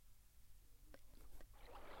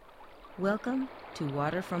Welcome to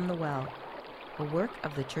Water from the Well, a work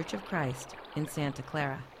of the Church of Christ in Santa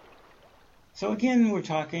Clara. So again, we're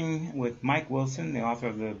talking with Mike Wilson, the author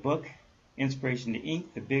of the book, Inspiration to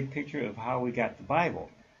Ink, the big picture of how we got the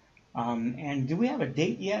Bible. And do we have a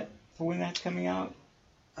date yet for when that's coming out?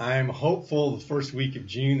 I'm hopeful the first week of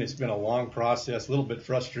June. It's been a long process, a little bit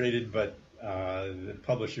frustrated, but the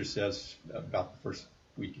publisher says about the first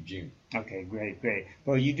week of June. Okay, great.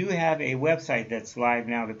 Well, you do have a website that's live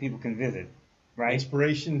now that people can visit, right?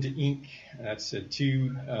 Inspiration to Ink. That's number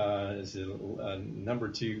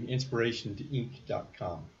 2,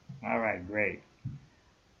 inspirationtoink.com. All right, great.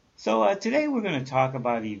 So today we're going to talk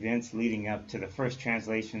about events leading up to the first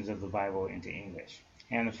translations of the Bible into English.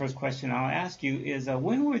 And the first question I'll ask you is,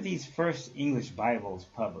 when were these first English Bibles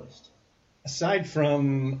published? Aside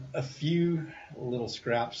from a few little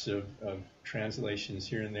scraps of translations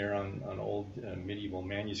here and there on old medieval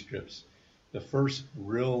manuscripts, the first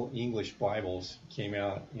real English Bibles came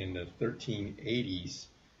out in the 1380s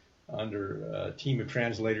under a team of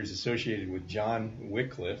translators associated with John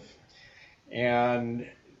Wycliffe. And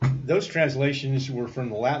those translations were from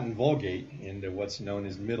the Latin Vulgate into what's known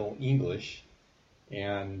as Middle English,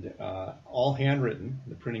 and all handwritten.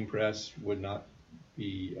 The printing press would not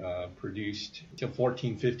be produced until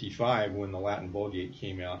 1455 when the Latin Vulgate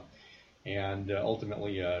came out, and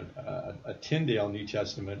ultimately a Tyndale New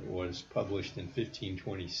Testament was published in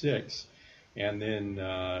 1526, and then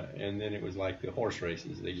it was like the horse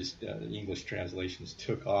races. They just the English translations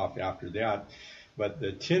took off after that. But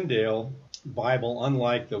the Tyndale Bible,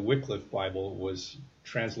 unlike the Wycliffe Bible, was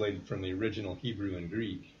translated from the original Hebrew and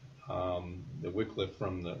Greek. The Wycliffe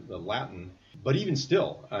from the Latin. But even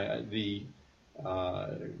still, the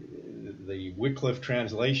Wycliffe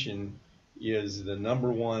translation is the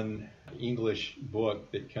number one English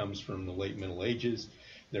book that comes from the late Middle Ages.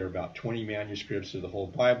 There are about 20 manuscripts of the whole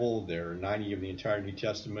Bible. There are 90 of the entire New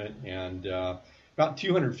Testament, and about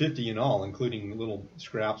 250 in all, including little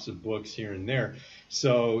scraps of books here and there.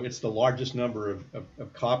 So it's the largest number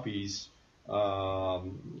of copies of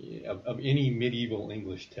any medieval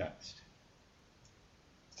English text.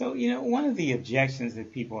 So, one of the objections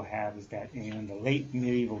that people have is that in the late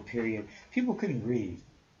medieval period, people couldn't read.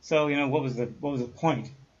 So, what was the point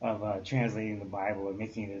of translating the Bible or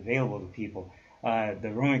making it available to people?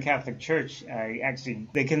 The Roman Catholic Church,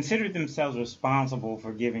 they considered themselves responsible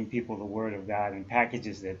for giving people the Word of God in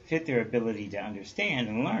packages that fit their ability to understand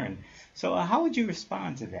and learn. So, how would you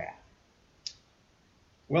respond to that?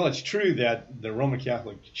 Well, it's true that the Roman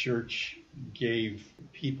Catholic Church gave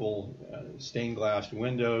people stained glass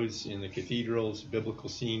windows in the cathedrals, biblical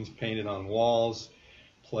scenes painted on walls,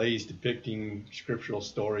 plays depicting scriptural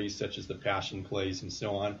stories such as the Passion plays and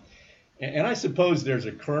so on. And I suppose there's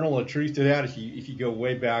a kernel of truth to that if you go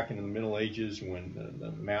way back into the Middle Ages when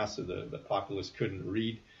the mass of the populace couldn't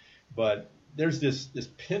read. But there's this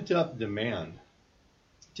pent-up demand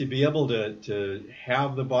to be able to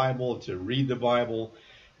have the Bible, to read the Bible,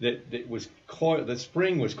 that the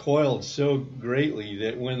spring was coiled so greatly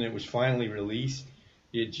that when it was finally released,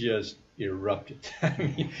 it just erupted.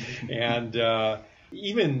 And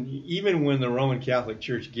even when the Roman Catholic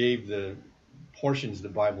Church gave the portions of the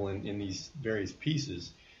Bible in these various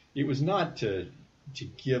pieces, it was not to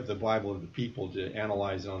give the Bible to the people to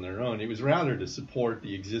analyze on their own. It was rather to support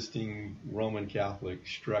the existing Roman Catholic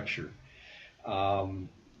structure. An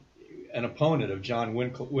opponent of John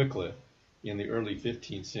Wycliffe in the early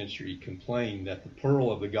 15th century complained that the pearl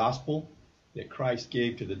of the gospel that Christ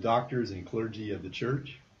gave to the doctors and clergy of the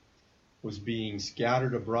church was being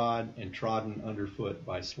scattered abroad and trodden underfoot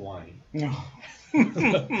by swine.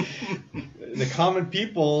 The common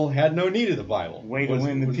people had no need of the Bible. Way to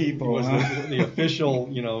win the people. Was the official,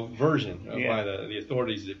 version by the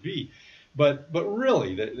authorities that be. But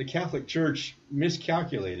really, the Catholic Church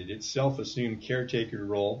miscalculated its self-assumed caretaker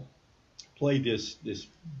role, played this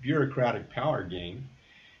bureaucratic power game,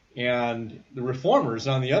 and the Reformers,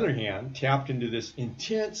 on the other hand, tapped into this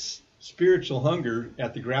intense spiritual hunger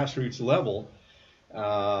at the grassroots level.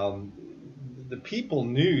 The people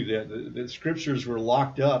knew that the scriptures were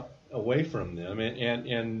locked up away from them,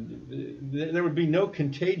 and there would be no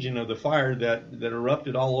contagion of the fire that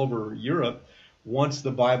erupted all over Europe once the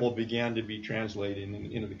Bible began to be translated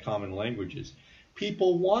into the common languages.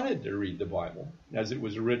 People wanted to read the Bible as it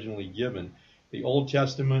was originally given. The Old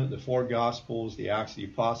Testament, the 4 Gospels, the Acts of the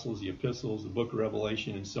Apostles, the Epistles, the Book of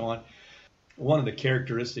Revelation, and so on. One of the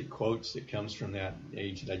characteristic quotes that comes from that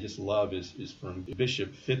age that I just love is from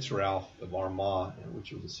Bishop Fitzralph of Armagh,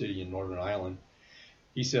 which was a city in Northern Ireland.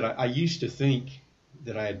 He said, I used to think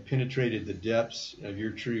that I had penetrated the depths of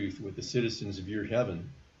your truth with the citizens of your heaven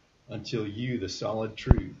until you, the solid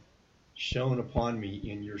truth, shone upon me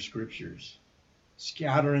in your scriptures,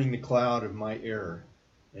 scattering the cloud of my error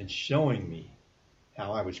and showing me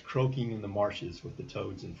how I was croaking in the marshes with the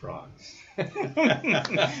toads and frogs.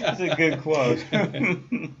 That's a good quote.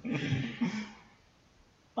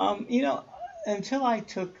 Until I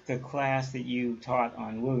took the class that you taught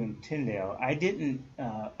on William Tyndale, I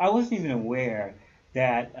wasn't even aware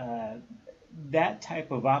that that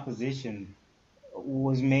type of opposition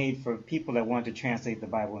was made for people that wanted to translate the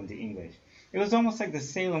Bible into English. It was almost like the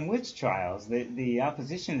Salem witch trials, the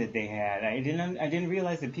opposition that they had. I didn't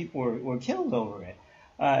realize that people were killed over it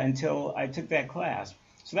until I took that class.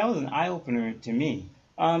 So that was an eye-opener to me.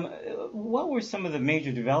 What were some of the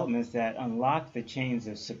major developments that unlocked the chains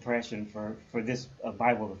of suppression for this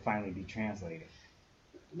Bible to finally be translated?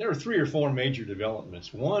 There were 3 or 4 major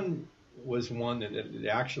developments. One was one that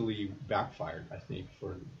actually backfired, I think,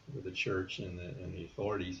 for the church and the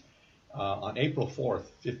authorities. On April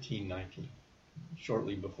 4th, 1519,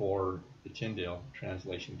 shortly before the Tyndale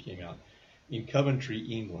translation came out, in Coventry,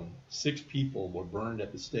 England, 6 people were burned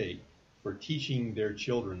at the stake for teaching their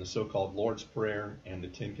children the so-called Lord's Prayer and the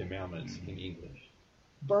 10 Commandments in English.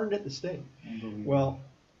 Burned at the stake. Well,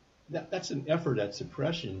 that's an effort at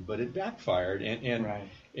suppression, but it backfired,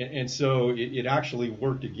 and so it actually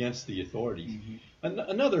worked against the authorities.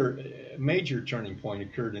 Another major turning point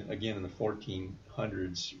occurred again in the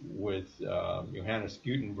 1400s with Johannes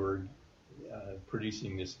Gutenberg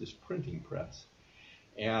producing this printing press,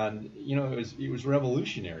 and it was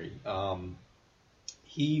revolutionary.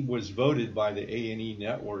 He was voted by the A&E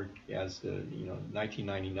Network as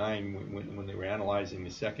 1999 when they were analyzing the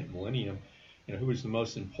second millennium, who was the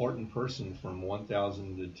most important person from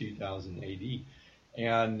 1000 to 2000 AD.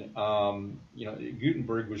 And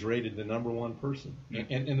Gutenberg was rated the number 1 person,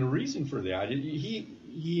 and the reason for that,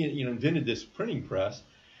 he invented this printing press,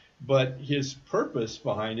 but his purpose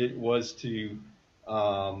behind it was to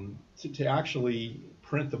actually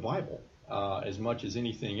print the Bible as much as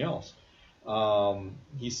anything else.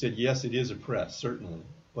 He said, yes, it is a press, certainly,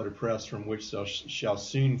 but a press from which shall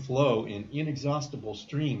soon flow in inexhaustible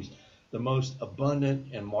streams the most abundant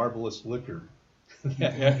and marvelous liquor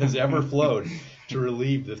that has ever flowed to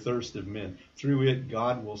relieve the thirst of men. Through it,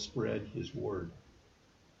 God will spread his word.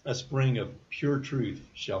 A spring of pure truth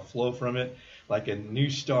shall flow from it. Like a new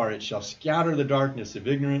star, it shall scatter the darkness of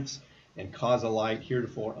ignorance and cause a light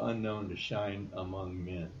heretofore unknown to shine among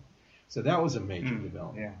men. So that was a major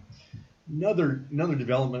development. Yeah. Another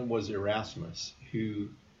development was Erasmus, who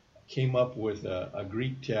came up with a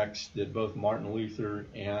Greek text that both Martin Luther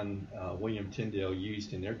and William Tyndale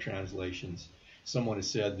used in their translations. Someone has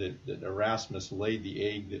said that Erasmus laid the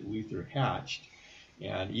egg that Luther hatched,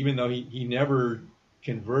 and even though he never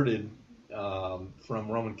converted from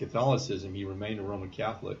Roman Catholicism, he remained a Roman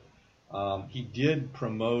Catholic. He did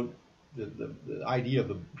promote the idea of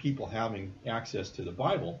the people having access to the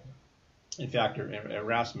Bible. In fact,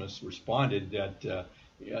 Erasmus responded that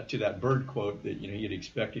to that bird quote that he had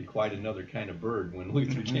expected quite another kind of bird when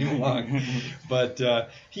Luther came along. But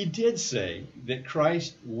he did say that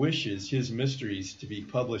Christ wishes his mysteries to be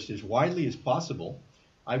published as widely as possible.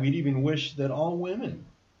 I would even wish that all women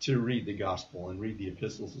to read the gospel and read the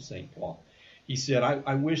epistles of St. Paul. He said,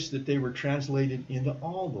 I wish that they were translated into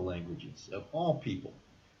all the languages of all people,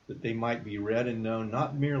 that they might be read and known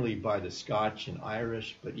not merely by the Scotch and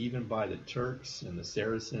Irish, but even by the Turks and the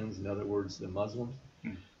Saracens, in other words, the Muslims.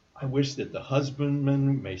 I wish that the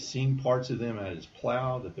husbandman may sing parts of them at his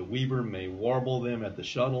plow, that the weaver may warble them at the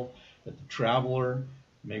shuttle, that the traveler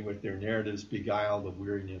may with their narratives beguile the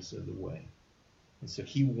weariness of the way. And so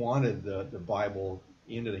he wanted the Bible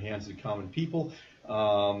into the hands of the common people.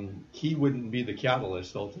 He wouldn't be the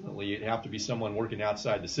catalyst, ultimately. It'd have to be someone working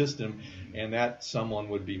outside the system, and that someone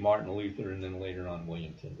would be Martin Luther and then later on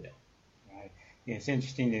William Tyndale. Right. Yeah, it's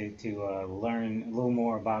interesting to learn a little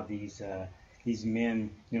more about these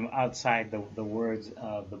men, outside the words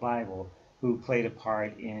of the Bible, who played a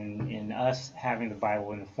part in us having the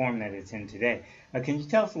Bible in the form that it's in today. Can you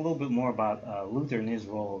tell us a little bit more about Luther and his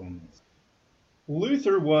role in this?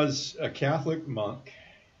 Luther was a Catholic monk,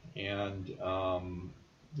 and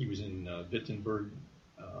he was in Wittenberg,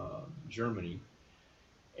 Germany.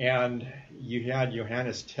 And you had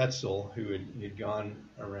Johannes Tetzel, who had gone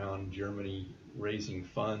around Germany raising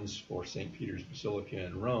funds for St. Peter's Basilica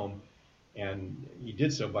in Rome, and he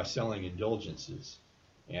did so by selling indulgences.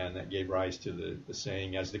 And that gave rise to the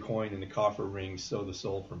saying, as the coin in the coffer rings, so the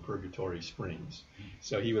soul from purgatory springs.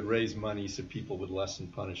 So he would raise money so people would lessen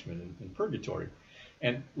punishment in purgatory.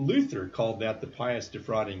 And Luther called that the pious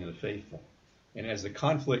defrauding of the faithful. And as the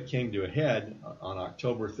conflict came to a head on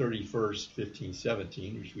October 31st,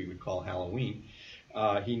 1517, which we would call Halloween,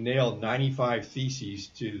 He nailed 95 theses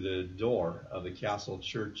to the door of the Castle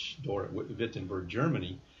Church door at Wittenberg,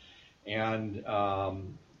 Germany, and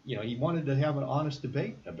he wanted to have an honest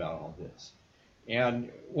debate about all this. And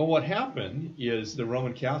well, what happened is the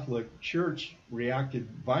Roman Catholic Church reacted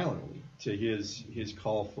violently to his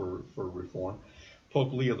call for reform.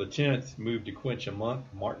 Pope Leo X moved to quench a monk,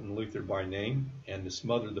 Martin Luther by name, and to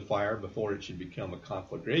smother the fire before it should become a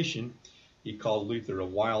conflagration. He called Luther a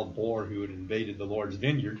wild boar who had invaded the Lord's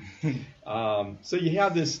vineyard. So you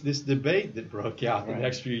have this debate that broke out the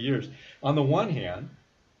next few years. On the one hand,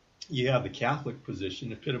 you have the Catholic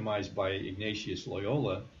position epitomized by Ignatius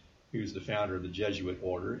Loyola, who's the founder of the Jesuit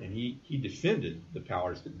order, and he defended the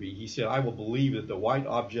powers that be. He said, "I will believe that the white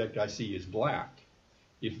object I see is black,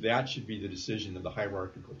 if that should be the decision of the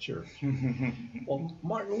hierarchical church." Well,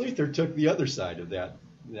 Martin Luther took the other side of that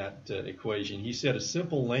equation. He said a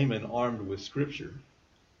simple layman armed with Scripture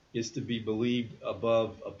is to be believed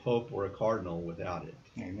above a pope or a cardinal without it.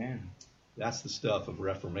 Amen. That's the stuff of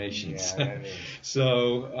Reformation. Yeah, that is.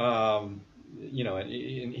 So,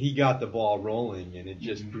 and he got the ball rolling, and it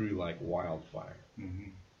just grew like wildfire.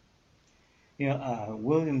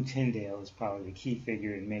 William Tyndale is probably the key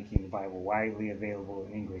figure in making the Bible widely available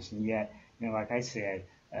in English, and yet, like I said,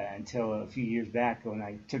 until a few years back when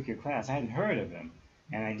I took your class, I hadn't heard of him,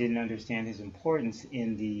 and I didn't understand his importance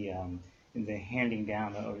in the handing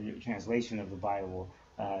down or the translation of the Bible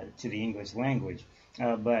to the English language.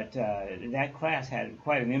 But that class had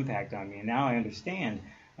quite an impact on me, and now I understand.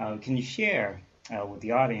 Can you share with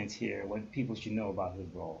the audience here what people should know about his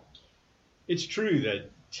role? It's true that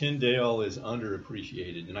Tyndale is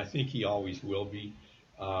underappreciated, and I think he always will be.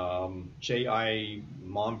 J.I.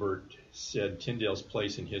 Mombert said Tyndale's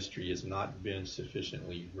place in history has not been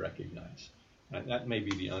sufficiently recognized. That may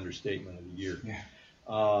be the understatement of the year.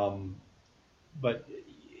 Yeah. But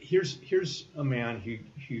here's a man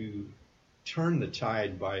who turned the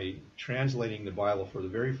tide by translating the Bible for the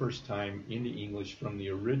very first time into English from the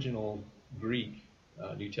original Greek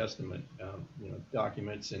New Testament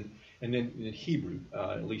documents, and then in Hebrew,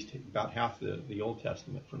 at least about half the Old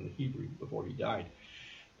Testament from the Hebrew before he died.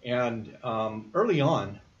 And early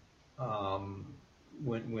on,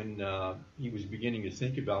 when he was beginning to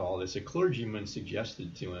think about all this, a clergyman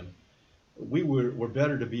suggested to him, we're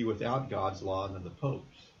better to be without God's law than the Pope's.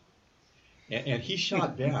 And he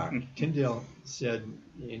shot back. Tyndale said,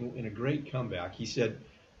 in a great comeback, he said,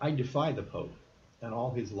 "I defy the Pope and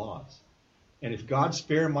all his laws. And if God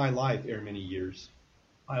spare my life ere many years,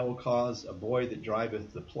 I will cause a boy that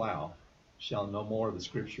driveth the plow shall know more of the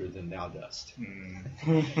Scripture than thou dost."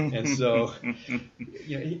 And so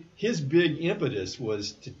his big impetus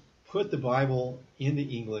was to put the Bible into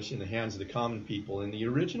English in the hands of the common people in the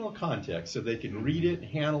original context so they could read it,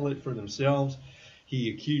 handle it for themselves. He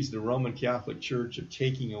accused the Roman Catholic Church of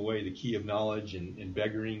taking away the key of knowledge and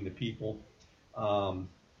beggaring the people.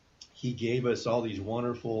 He gave us all these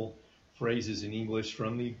wonderful phrases in English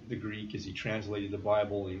from the Greek as he translated the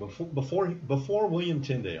Bible. And before William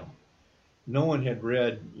Tyndale, no one had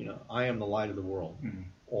read, "I am the light of the world,"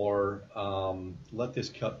 or "Let this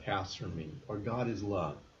cup pass from me," or "God is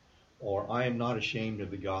love," or "I am not ashamed of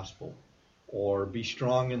the gospel," or "Be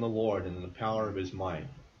strong in the Lord and in the power of His might."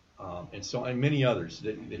 And many others.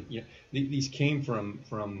 These came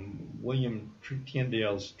from William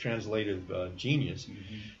Tyndale's translative genius.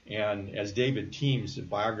 And as David Teems, the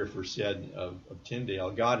biographer, said of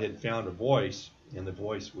Tyndale, God had found a voice, and the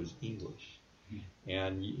voice was English.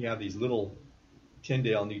 And you have these little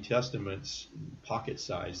Tyndale New Testaments, pocket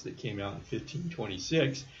size, that came out in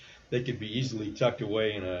 1526. They could be easily tucked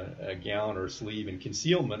away in a gown or a sleeve, and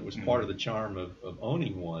concealment was part of the charm of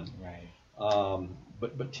owning one. Right.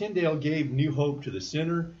 But Tyndale gave new hope to the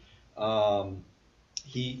sinner.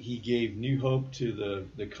 He gave new hope to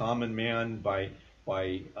the common man by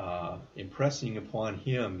impressing upon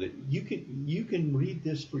him that you can read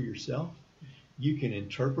this for yourself. You can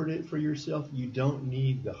interpret it for yourself. You don't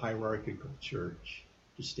need the hierarchical church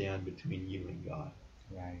to stand between you and God.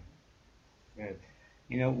 Right. Good.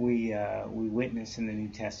 We witness in the New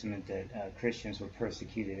Testament that Christians were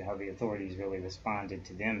persecuted, how the authorities really responded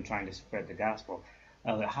to them trying to spread the gospel.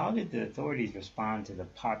 How did the authorities respond to the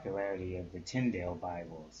popularity of the Tyndale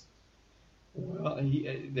Bibles? Well,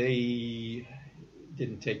 they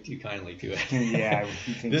didn't take too kindly to it. Yeah,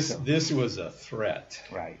 I think so. This was a threat.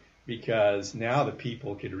 Right. Because now the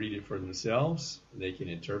people could read it for themselves, they can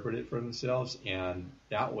interpret it for themselves, and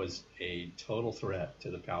that was a total threat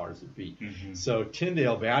to the powers that be. So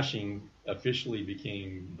Tyndale bashing officially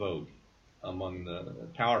became vogue among the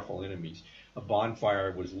powerful enemies. A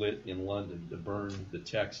bonfire was lit in London to burn the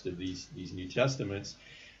text of these New Testaments,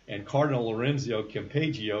 And Cardinal Lorenzo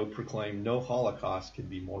Campeggio proclaimed no Holocaust could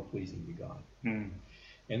be more pleasing to God.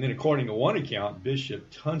 And then according to one account, Bishop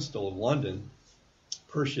Tunstall of London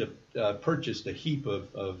purchased a heap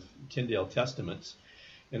of Tyndale Testaments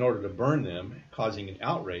in order to burn them, causing an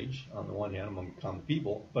outrage on the one hand among the common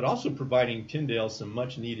people, but also providing Tyndale some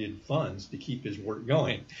much-needed funds to keep his work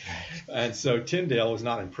going. And so Tyndale was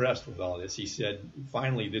not impressed with all this. He said,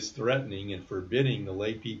 finally, this threatening and forbidding the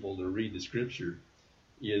lay people to read the Scripture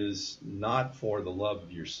is not for the love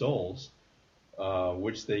of your souls,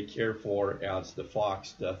 which they care for as the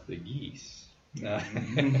fox doth the geese.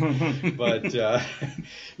 But,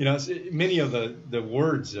 many of the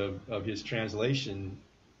words of his translation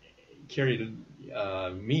carried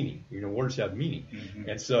meaning. Words have meaning.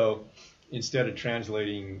 And so instead of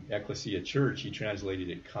translating ecclesia church, he translated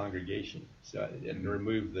it congregation. So and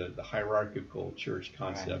removed the hierarchical church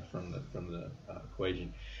concept from the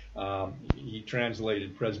equation. He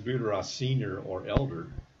translated presbyteros, senior or elder,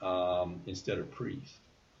 instead of priest.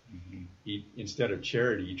 He, instead of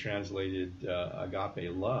charity, he translated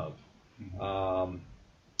agape, love.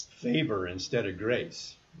 Favor instead of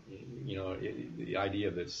grace. The idea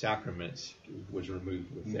of the sacraments was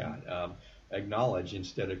removed with that. Acknowledge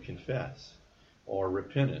instead of confess, or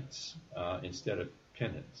repentance instead of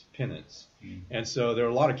penance. And so there are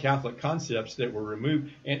a lot of Catholic concepts that were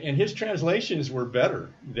removed, and his translations were better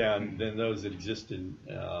than those that existed,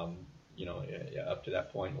 up to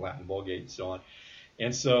that point, Latin Vulgate and so on.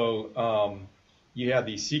 And so you have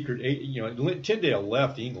these secret, Tyndale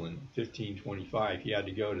left England in 1525. He had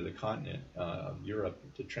to go to the continent of Europe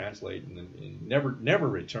to translate, and never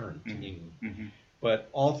returned to England. But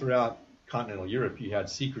all throughout continental Europe, you had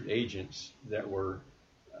secret agents that were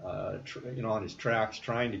on his tracks,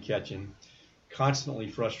 trying to catch him, constantly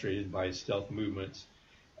frustrated by his stealth movements.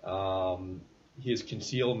 His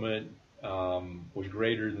concealment was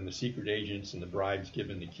greater than the secret agents and the bribes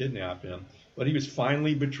given to kidnap him. But he was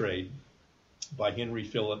finally betrayed by Henry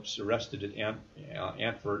Phillips, arrested at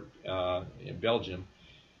Antwerp in Belgium,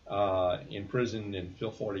 imprisoned in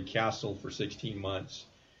Vilvoorde Castle for 16 months,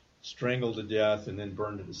 strangled to death, and then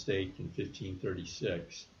burned at the stake in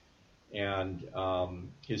 1536. And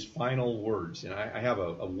his final words, and I have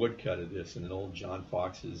a woodcut of this in an old John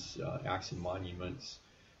Fox's Acts and Monuments.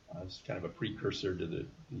 It's kind of a precursor to the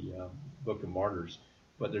Book of Martyrs.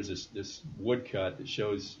 But there's this woodcut that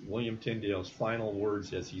shows William Tyndale's final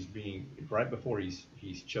words as he's being, right before he's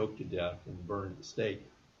choked to death and burned at the stake.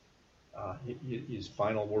 His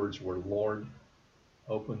final words were, "Lord,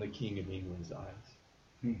 open the King of England's eyes."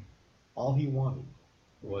 All he wanted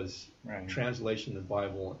was translation of the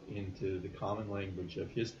Bible into the common language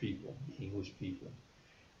of his people, the English people.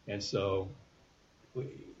 And so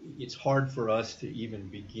it's hard for us to even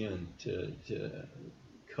begin to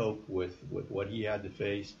cope with what he had to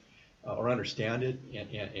face, or understand it,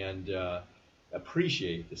 and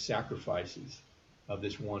appreciate the sacrifices of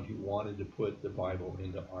this one who wanted to put the Bible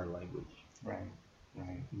into our language. Right.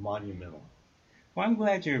 Monumental. Well, I'm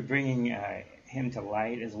glad you're bringing him to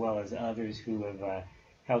light, as well as others who have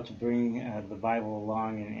helped bring the Bible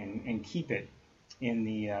along and keep it in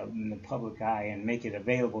the public eye and make it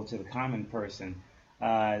available to the common person.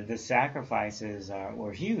 The sacrifices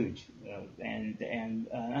were huge and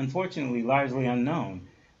unfortunately largely unknown.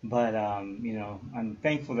 But I'm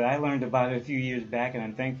thankful that I learned about it a few years back, and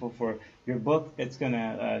I'm thankful for your book that's going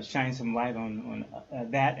to shine some light on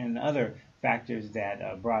that and other factors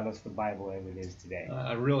that brought us the Bible as it is today.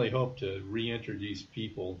 I really hope to reintroduce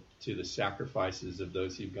people to the sacrifices of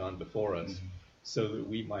those who've gone before us, so that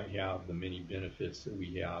we might have the many benefits that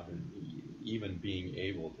we have, and even being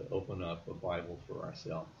able to open up a Bible for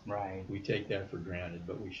ourselves. Right. We take that for granted,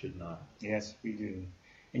 but we should not. Yes, we do.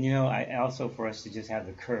 And I also, for us to just have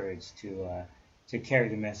the courage to carry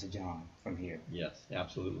the message on from here. Yes,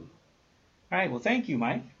 absolutely. All right. Well, thank you,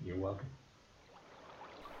 Mike. You're welcome.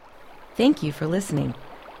 Thank you for listening.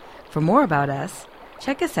 For more about us,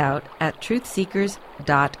 check us out at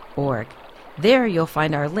truthseekers.org. There you'll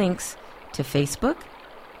find our links to Facebook,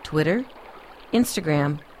 Twitter,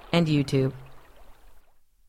 Instagram, and YouTube.